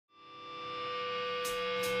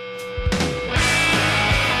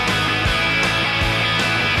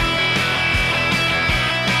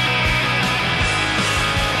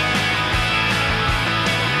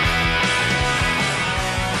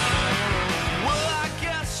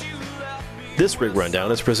This rig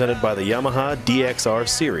rundown is presented by the Yamaha DXR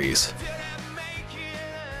series.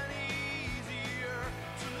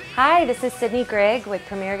 Hi, this is Sydney Grigg with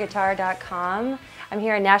PremierGuitar.com. I'm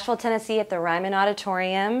here in Nashville, Tennessee at the Ryman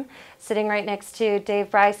Auditorium, sitting right next to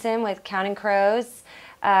Dave Bryson with Counting Crows,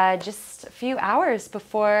 just a few hours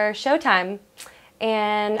before showtime.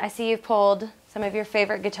 And I see you've pulled some of your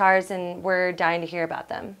favorite guitars and we're dying to hear about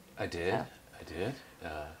them. I did.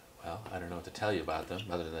 Well, I don't know what to tell you about them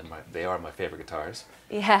other than they are my favorite guitars.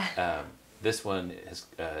 Yeah. This one is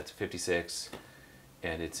it's a 56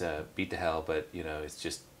 and it's beat to hell, but you know,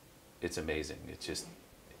 it's amazing. It's just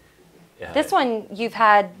this one you've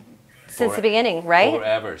had since the beginning, right?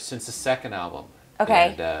 Forever, since the second album.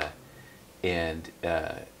 Okay. And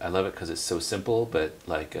I love it because it's so simple, but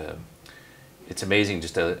like it's amazing.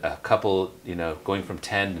 Just a couple, you know, going from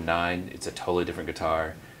 10 to 9, it's a totally different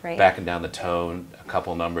guitar. Right. Backing down the tone, a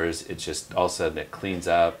couple numbers, it's just all of a sudden it cleans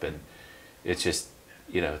up, and it's just,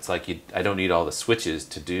 you know, it's like I don't need all the switches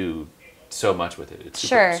to do so much with it. It's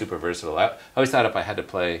super versatile. I always thought if I had to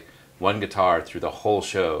play one guitar through the whole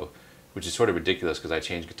show, which is sort of ridiculous because I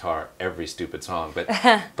change guitar every stupid song, but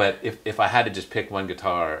but if I had to just pick one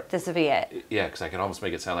guitar, this would be it. Yeah, because I can almost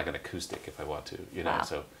make it sound like an acoustic if I want to, you know. Wow.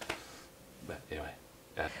 So, but anyway.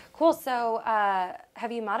 Cool. So,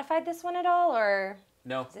 have you modified this one at all, or?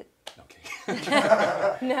 No. Is it... Okay.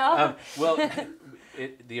 No. Well,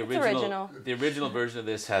 the original version of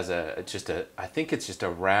this has I think it's just a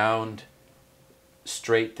round,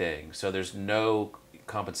 straight thing. So there's no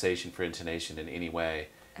compensation for intonation in any way,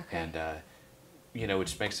 Okay. and you know,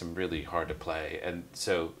 which makes them really hard to play. And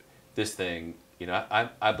so this thing, you know,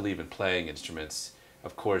 I believe in playing instruments.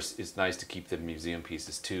 Of course, it's nice to keep them museum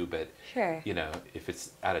pieces too, but sure. You know, if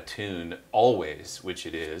it's out of tune always, which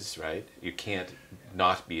it is, right? You can't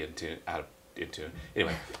not be in tune, in tune.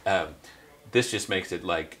 Anyway, this just makes it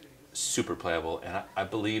like super playable, and I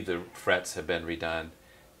believe the frets have been redone,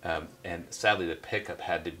 and sadly the pickup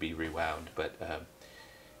had to be rewound, but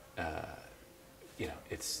you know,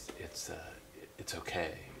 it's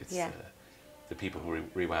okay. It's the people who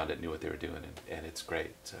rewound it knew what they were doing, and it's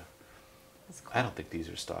great. So. Cool. I don't think these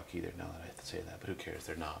are stock either, now that I have to say that, but who cares?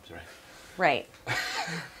 They're knobs, right? Right.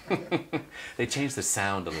 They changed the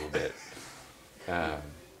sound a little bit.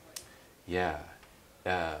 Yeah.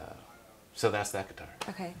 So that's that guitar.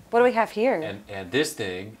 Okay. What do we have here? And this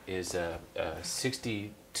thing is a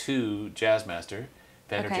 62 Jazzmaster,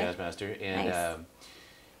 Fender Jazzmaster, and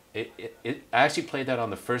nice. I actually played that on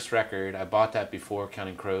the first record. I bought that before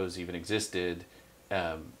Counting Crows even existed,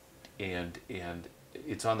 and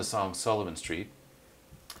it's on the song Sullivan Street.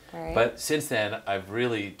 Right. But since then, I've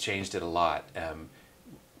really changed it a lot.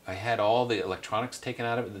 I had all the electronics taken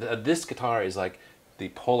out of it. This guitar is like the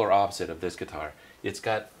polar opposite of this guitar. It's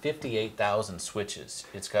got 58,000 switches.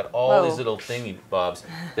 It's got all these little thingy bobs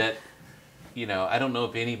that, you know, I don't know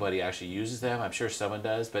if anybody actually uses them. I'm sure someone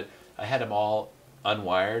does, but I had them all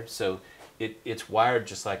unwired. So it's wired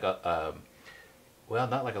just like a well,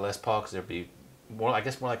 not like a Les Paul, because there'd be more, I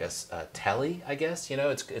guess, more like a telly, I guess. You know,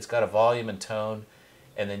 it's got a volume and tone,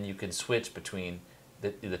 and then you can switch between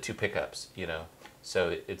the two pickups, you know.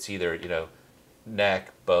 So it's either, you know,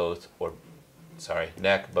 neck, both, or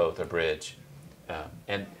bridge.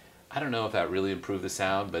 And I don't know if that really improved the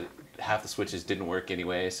sound, but half the switches didn't work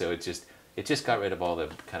anyway, so it just got rid of all the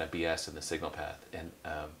kind of BS in the signal path. And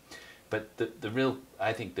but the real,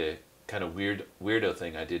 I think the kind of weirdo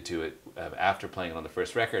thing I did to it after playing it on the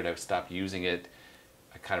first record, I stopped using it.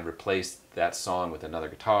 I kind of replaced that song with another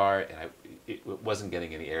guitar, and it wasn't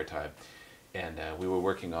getting any airtime. And we were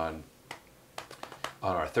working on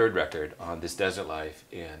our third record, on This Desert Life,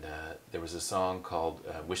 and there was a song called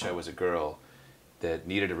Wish I Was a Girl that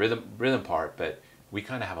needed a rhythm part, but we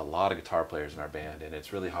kind of have a lot of guitar players in our band, and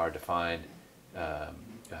it's really hard to find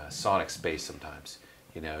sonic space sometimes.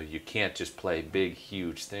 You know, you can't just play big,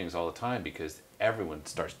 huge things all the time because everyone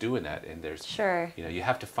starts doing that, and there's, you know, you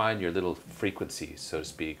have to find your little frequencies, so to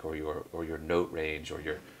speak, or your note range, or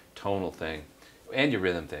your tonal thing, and your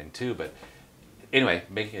rhythm thing too. But anyway,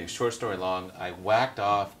 making a short story long, I whacked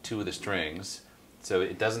off 2 of the strings, so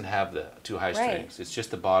it doesn't have the 2 high strings. It's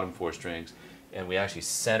just the bottom 4 strings, and we actually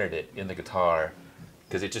centered it in the guitar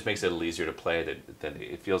because it just makes it a little easier to play. Than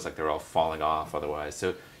it feels like they're all falling off otherwise.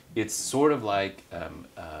 So it's sort of like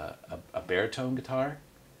a baritone guitar,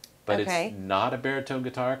 but it's not a baritone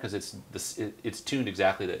guitar because it's tuned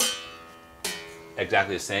exactly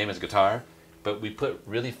the same as guitar, but we put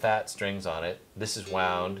really fat strings on it. This is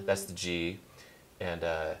wound, that's the G, and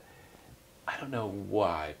I don't know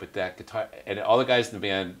why, but that guitar, and all the guys in the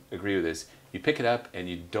band agree with this, you pick it up and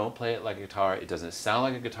you don't play it like a guitar, it doesn't sound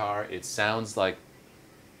like a guitar, it sounds like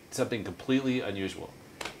something completely unusual,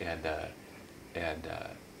 and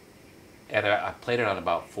I played it on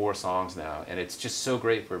about 4 songs now, and it's just so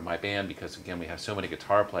great for my band because again we have so many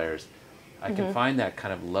guitar players. I can find that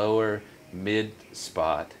kind of lower mid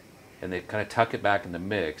spot, and they kind of tuck it back in the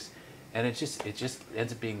mix, and it just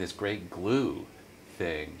ends up being this great glue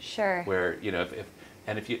thing. Sure. Where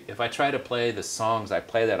if I try to play the songs I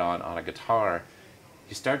play that on a guitar,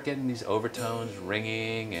 you start getting these overtones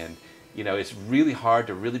ringing, and it's really hard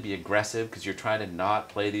to really be aggressive because you're trying to not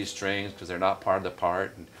play these strings because they're not part of the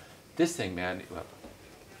part. And this thing, man, well,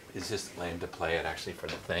 it's just lame to play it actually for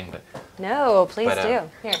the thing, but no, please do.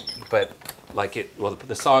 Here. But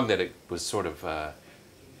the song that it was sort of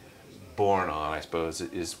born on, I suppose,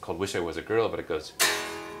 is called "Wish I Was a Girl," but it goes.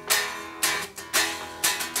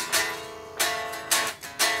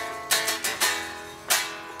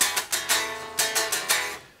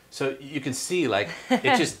 So you can see, like,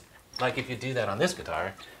 it just, like if you do that on this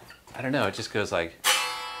guitar, I don't know, it just goes like,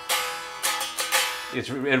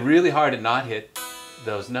 it's really hard to not hit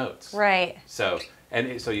those notes. Right. So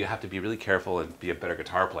you have to be really careful and be a better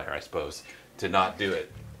guitar player, I suppose, to not do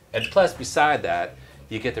it. And plus, beside that,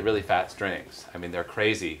 you get the really fat strings. I mean, they're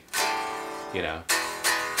crazy, So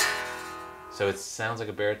it sounds like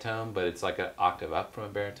a baritone, but it's like an octave up from a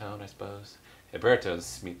baritone, I suppose. And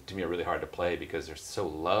baritones, to me, are really hard to play because they're so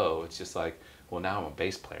low. It's just like, well, now I'm a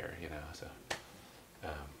bass player, So,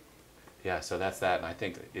 yeah, so that's that. And I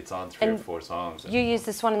think it's on 3 or 4 songs. You use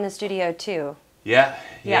this one in the studio, too. Yeah.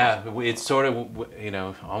 It's sort of,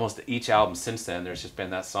 almost each album since then, there's just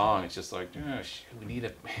been that song. It's just like, oh, shit, we need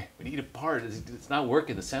a part. It's not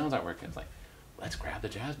working. The sounds aren't working. It's like, let's grab the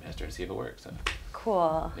Jazzmaster and see if it works. So,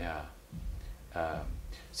 cool. Yeah.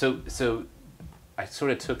 So I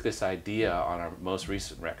sort of took this idea on our most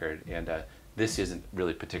recent record, and this isn't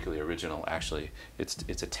really particularly original. Actually,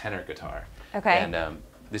 it's a tenor guitar. Okay. And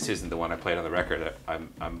this isn't the one I played on the record.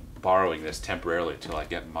 I'm borrowing this temporarily until I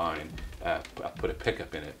get mine. I'll put a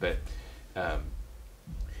pickup in it, but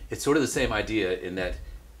it's sort of the same idea in that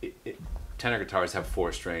tenor guitars have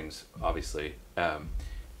 4 strings, obviously,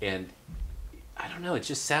 and I don't know. It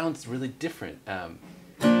just sounds really different.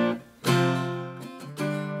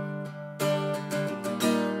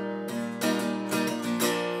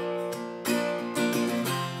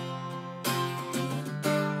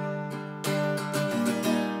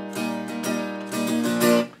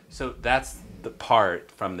 So that's the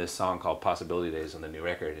part from this song called Possibility Days on the new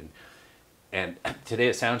record. And today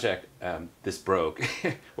at soundcheck, this broke,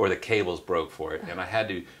 or the cables broke for it, and I had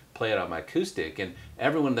to play it on my acoustic. And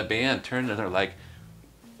everyone in the band turned and they're like,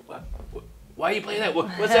 why are you playing that?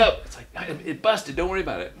 What's up? It's like, it busted, don't worry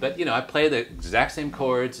about it. But I play the exact same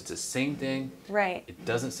chords, it's the same thing. Right. It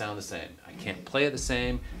doesn't sound the same. I can't play it the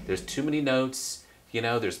same. There's too many notes,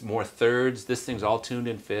 there's more thirds. This thing's all tuned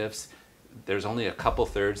in fifths. There's only a couple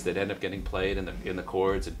thirds that end up getting played in the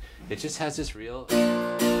chords, and it just has this real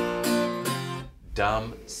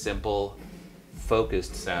dumb, simple,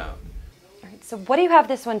 focused sound. All right, so what do you have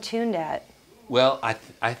this one tuned at? Well, I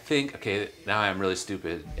think, okay, now I'm really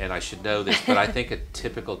stupid, and I should know this, but I think a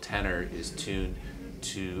typical tenor is tuned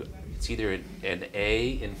to, it's either an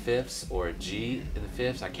A in fifths or a G in the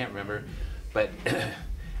fifths. I can't remember, but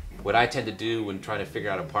what I tend to do when trying to figure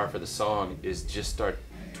out a part for the song is just start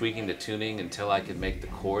tweaking the tuning until I can make the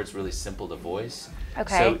chords really simple to voice.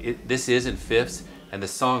 Okay. So this is in fifths, and the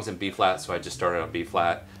song's in B flat, so I just started on B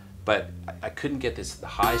flat. But I couldn't get the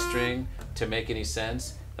high string to make any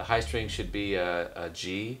sense. The high string should be a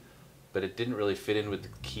G, but it didn't really fit in with the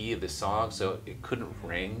key of the song, so it couldn't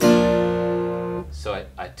ring. So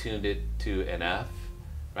I tuned it to an F,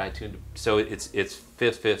 right? So it's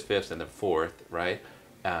fifth, fifth, fifth, and the fourth, right?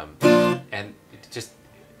 And it just,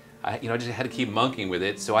 I just had to keep monkeying with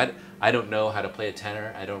it. So I don't know how to play a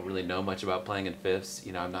tenor. I don't really know much about playing in fifths.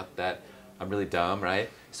 I'm really dumb, right?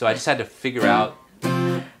 So I just had to figure out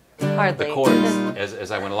the chords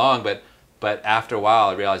as I went along. But after a while,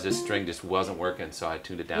 I realized this string just wasn't working, so I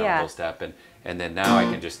tuned it down a whole step, and then now I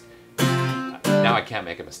can now I can't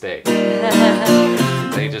make a mistake.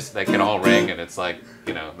 They can all ring, and it's like,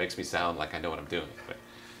 it makes me sound like I know what I'm doing. But,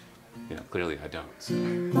 clearly I don't. So.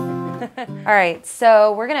 All right,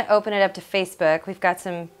 so we're going to open it up to Facebook. We've got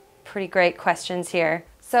some pretty great questions here.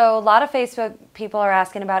 So a lot of Facebook people are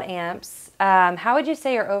asking about amps. How would you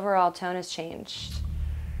say your overall tone has changed?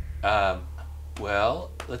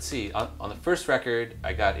 Well, let's see. On the first record,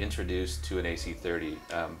 I got introduced to an AC30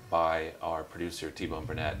 by our producer, T-Bone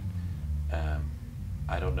Burnett.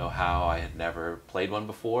 I don't know how. I had never played one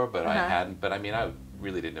before, but I hadn't. But I mean, I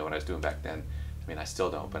really didn't know what I was doing back then. I mean, I still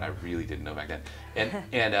don't, but I really didn't know back then.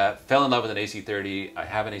 And fell in love with an AC30. I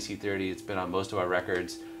have an AC30. It's been on most of our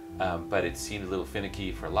records. but it seemed a little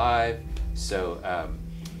finicky for live. So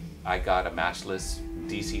I got a matchless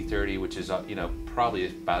DC30, which is probably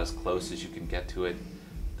about as close as you can get to it.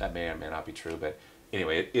 That may or may not be true, but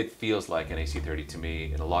anyway, it feels like an AC30 to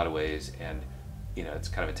me in a lot of ways, and it's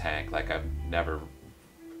kind of a tank. Like I've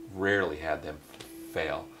rarely had them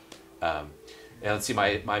fail. And let's see,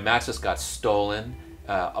 my matchless got stolen.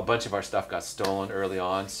 A bunch of our stuff got stolen early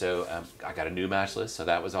on, so I got a new matchless, so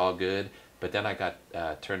that was all good. But then I got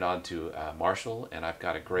turned on to Marshall, and I've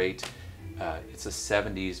got a great, it's a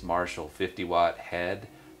 70s Marshall 50-watt head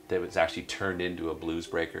that was actually turned into a blues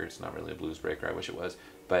breaker. It's not really a blues breaker, I wish it was,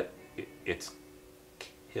 but it's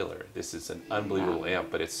killer. This is an unbelievable amp,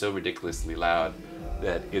 but it's so ridiculously loud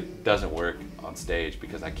that it doesn't work on stage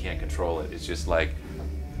because I can't control it. It's just like,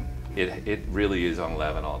 it really is on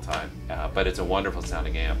 11 all the time, but it's a wonderful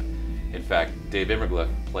sounding amp. In fact, Dave Immergluck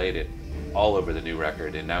played it all over the new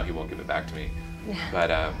record, and now he won't give it back to me.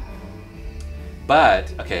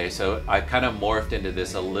 But okay, so I kind of morphed into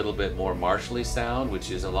this a little bit more Marshall-y sound, which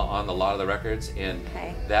is on a lot of the records, and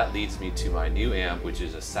that leads me to my new amp, which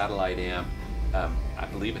is a satellite amp. I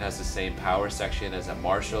believe it has the same power section as a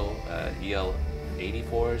Marshall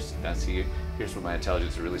EL84s. Here's where my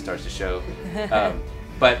intelligence really starts to show.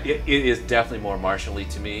 But it is definitely more Marshall-y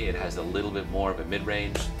to me. It has a little bit more of a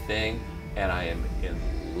mid-range thing, and I am in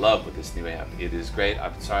love with this new amp. It is great.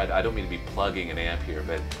 I'm sorry, I don't mean to be plugging an amp here,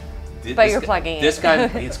 but you're plugging it. This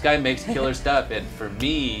guy makes killer stuff, and for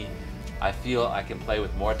me, I feel I can play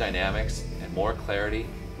with more dynamics and more clarity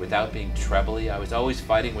without being trebly. I was always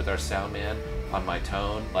fighting with our sound man on my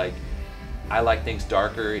tone. Like, I like things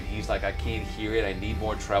darker, and he's like, I can't hear it, I need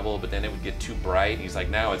more treble, but then it would get too bright. He's like,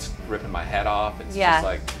 now it's ripping my head off. It's just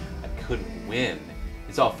like, I couldn't win.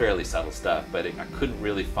 It's all fairly subtle stuff, but I couldn't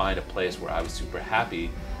really find a place where I was super happy.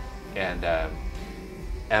 And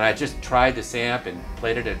I just tried this amp and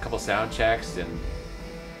played it at a couple sound checks, and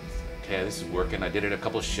okay, this is working. I did it at a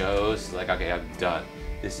couple shows, like, okay, I'm done.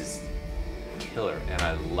 This is killer, and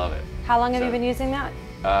I love it. How long have you been using that?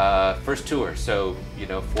 First tour, so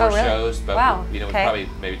 4 shows, but we probably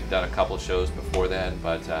maybe done a couple shows before then,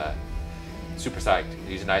 but super psyched.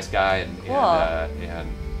 He's a nice guy, and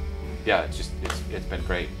yeah, it's been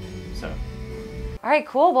great. So. All right,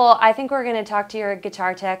 cool. Well, I think we're going to talk to your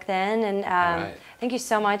guitar tech then, and thank you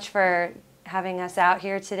so much for having us out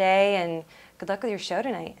here today, and good luck with your show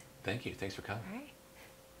tonight. Thank you. Thanks for coming. All right.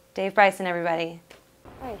 Dave Bryson, everybody.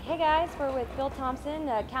 All right, hey guys, we're with Phil Thomson,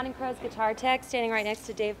 Counting Crows guitar tech, standing right next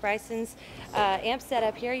to Dave Bryson's amp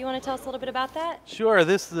setup here. You want to tell us a little bit about that? Sure.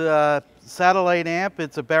 This is a satellite amp.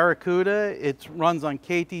 It's a Barracuda. It runs on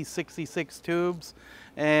KT66 tubes,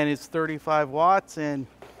 and it's 35 watts, and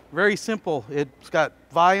very simple. It's got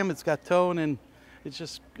volume, it's got tone, and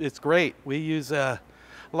it's great. We use a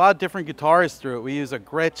lot of different guitars through it. We use a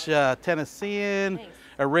Gretsch Tennessean,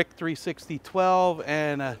 a Rick 360-12,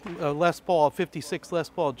 and a Les Paul, 56 Les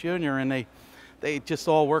Paul Junior, and they just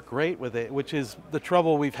all work great with it, which is the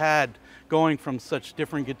trouble we've had going from such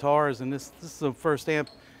different guitars. And this is the first amp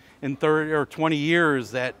in 30 or 20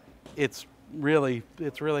 years that it's really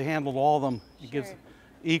handled all of them. It gives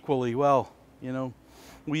equally well,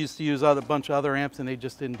 We used to use a bunch of other amps, and they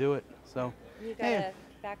just didn't do it. So. You got a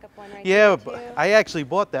backup one right there, too? I actually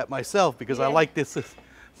bought that myself because I like this.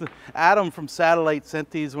 Adam from Satellite sent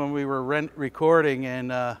these when we were recording,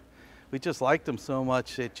 and we just liked them so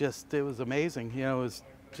much. It was amazing. It was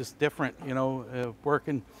just different.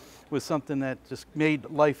 Working with something that just made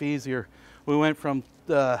life easier. We went from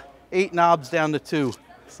 8 knobs down to 2.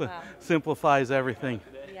 So simplifies everything.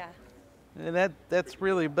 Yeah. And that's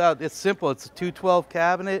really it's simple. It's a 212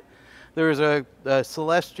 cabinet. There's a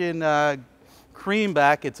Celestian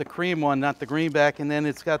creamback. It's a cream one, not the greenback, and then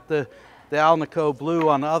it's got the Alnico blue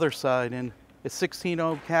on the other side, and it's 16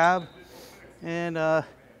 ohm cab, and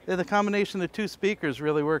the combination of the 2 speakers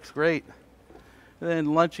really works great. And then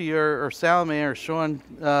Lunchy or Salman or Sean,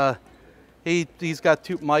 he's got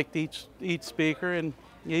 2 mic'd each speaker, and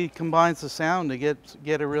he combines the sound to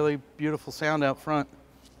get a really beautiful sound out front.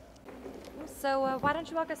 So why don't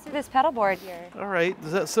you walk us through this pedal board here? All right.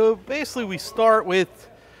 So basically,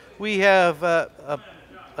 we have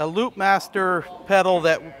a Loop Master pedal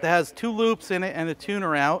that has 2 loops in it and a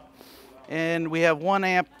tuner out, and we have 1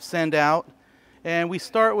 amp send out, and we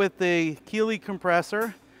start with the Keeley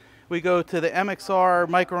compressor. We go to the MXR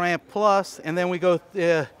Microamp Plus, and then we go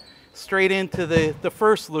straight into the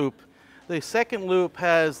first loop. The second loop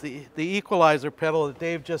has the equalizer pedal that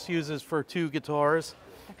Dave just uses for 2 guitars,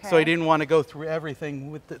 so he didn't want to go through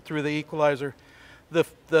everything through the equalizer.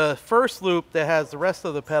 The first loop that has the rest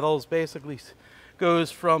of the pedals basically goes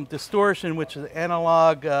from distortion, which is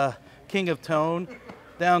analog king of tone,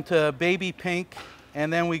 down to baby pink,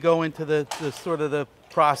 and then we go into the sort of the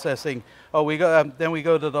processing. Oh, then we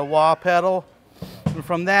go to the wah pedal, and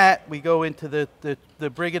from that we go into the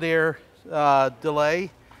Brigadier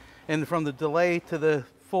delay, and from the delay to the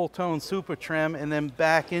full tone super trim, and then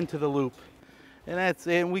back into the loop. And that's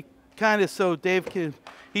it. And we kind of, so Dave he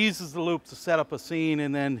uses the loop to set up a scene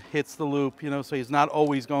and then hits the loop, you know, so he's not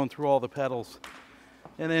always going through all the pedals.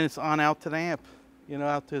 And then it's on out to the amp, you know,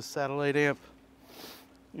 out to his satellite amp.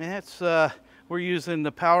 And that's, we're using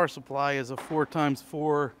the power supply as a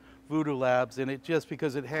 4x4 Voodoo Labs, and it just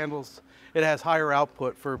because it has higher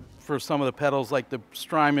output for some of the pedals, like the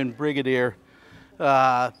Strymon Brigadier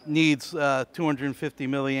needs 250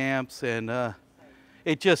 milliamps, and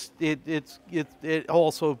it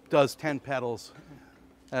also does 10 pedals,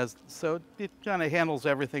 so it kind of handles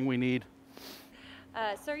everything we need.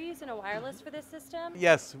 So are you using a wireless for this system?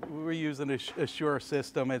 Yes, we're using a Shure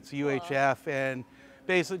system. It's UHF, and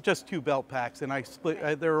basically just 2 belt packs, and I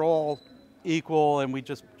split. They're all equal, and we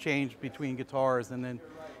just change between guitars, and then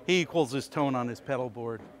he equals his tone on his pedal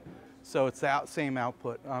board. So it's the same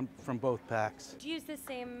output from both packs. Do you use the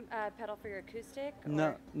same pedal for your acoustic?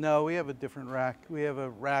 Or? No, we have a different rack. We have a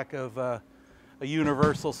rack of a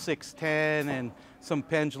universal 610 and some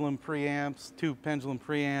pendulum preamps, 2 pendulum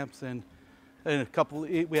preamps, and a couple.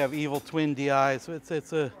 We have Evil Twin DIs. So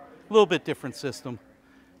it's a little bit different system,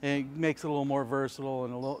 and it makes it a little more versatile,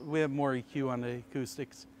 and we have more EQ on the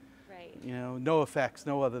acoustics. Right. You know, no effects,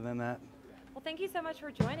 no other than that. Well, thank you so much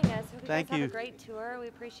for joining us. Hope you Thank guys you. have a great tour. We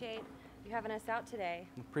appreciate you having us out today.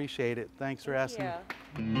 Appreciate it. Thanks for asking.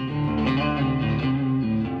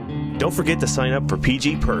 Don't forget to sign up for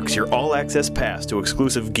PG Perks, your all-access pass to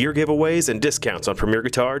exclusive gear giveaways and discounts on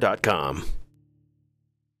PremierGuitar.com.